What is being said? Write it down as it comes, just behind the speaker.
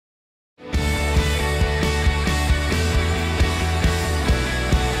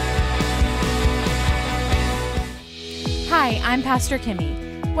I'm Pastor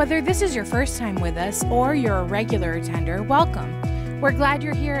Kimmy. Whether this is your first time with us or you're a regular attender, welcome. We're glad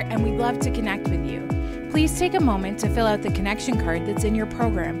you're here and we'd love to connect with you. Please take a moment to fill out the connection card that's in your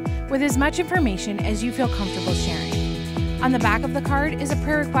program with as much information as you feel comfortable sharing. On the back of the card is a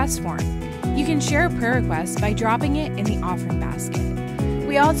prayer request form. You can share a prayer request by dropping it in the offering basket.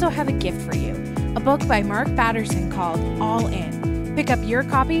 We also have a gift for you, a book by Mark Batterson called All In. Pick up your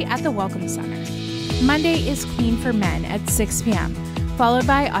copy at the Welcome Center. Monday is Clean for Men at 6 p.m., followed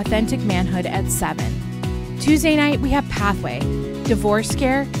by Authentic Manhood at 7. Tuesday night, we have Pathway, Divorce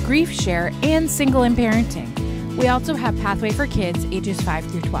Care, Grief Share, and Single and Parenting. We also have Pathway for kids ages 5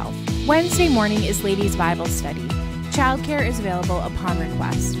 through 12. Wednesday morning is Ladies Bible Study. Childcare is available upon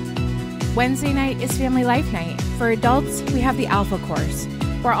request. Wednesday night is Family Life Night. For adults, we have the Alpha course.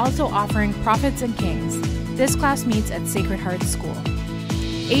 We're also offering Prophets and Kings. This class meets at Sacred Heart School.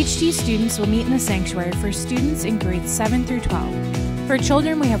 HT students will meet in the sanctuary for students in grades 7 through 12. For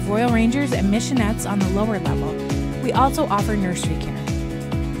children, we have Royal Rangers and Missionettes on the lower level. We also offer nursery care.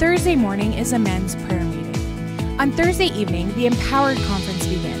 Thursday morning is a men's prayer meeting. On Thursday evening, the Empowered Conference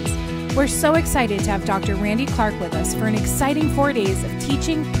begins. We're so excited to have Dr. Randy Clark with us for an exciting 4 days of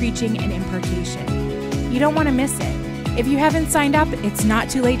teaching, preaching, and impartation. You don't want to miss it. If you haven't signed up, it's not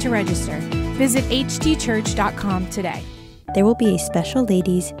too late to register. Visit htchurch.com today. There will be a special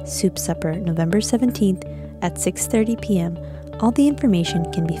ladies' soup supper November 17th at 6:30 p.m. All the information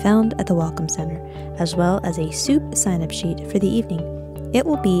can be found at the Welcome Center, as well as a soup sign-up sheet for the evening. It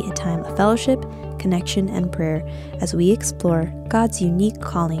will be a time of fellowship, connection, and prayer as we explore God's unique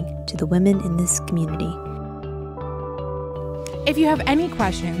calling to the women in this community. If you have any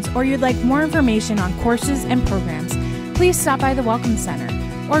questions or you'd like more information on courses and programs, please stop by the Welcome Center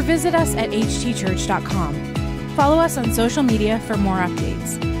or visit us at htchurch.com. Follow us on social media for more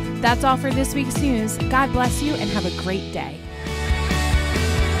updates. That's all for this week's news. God bless you and have a great day.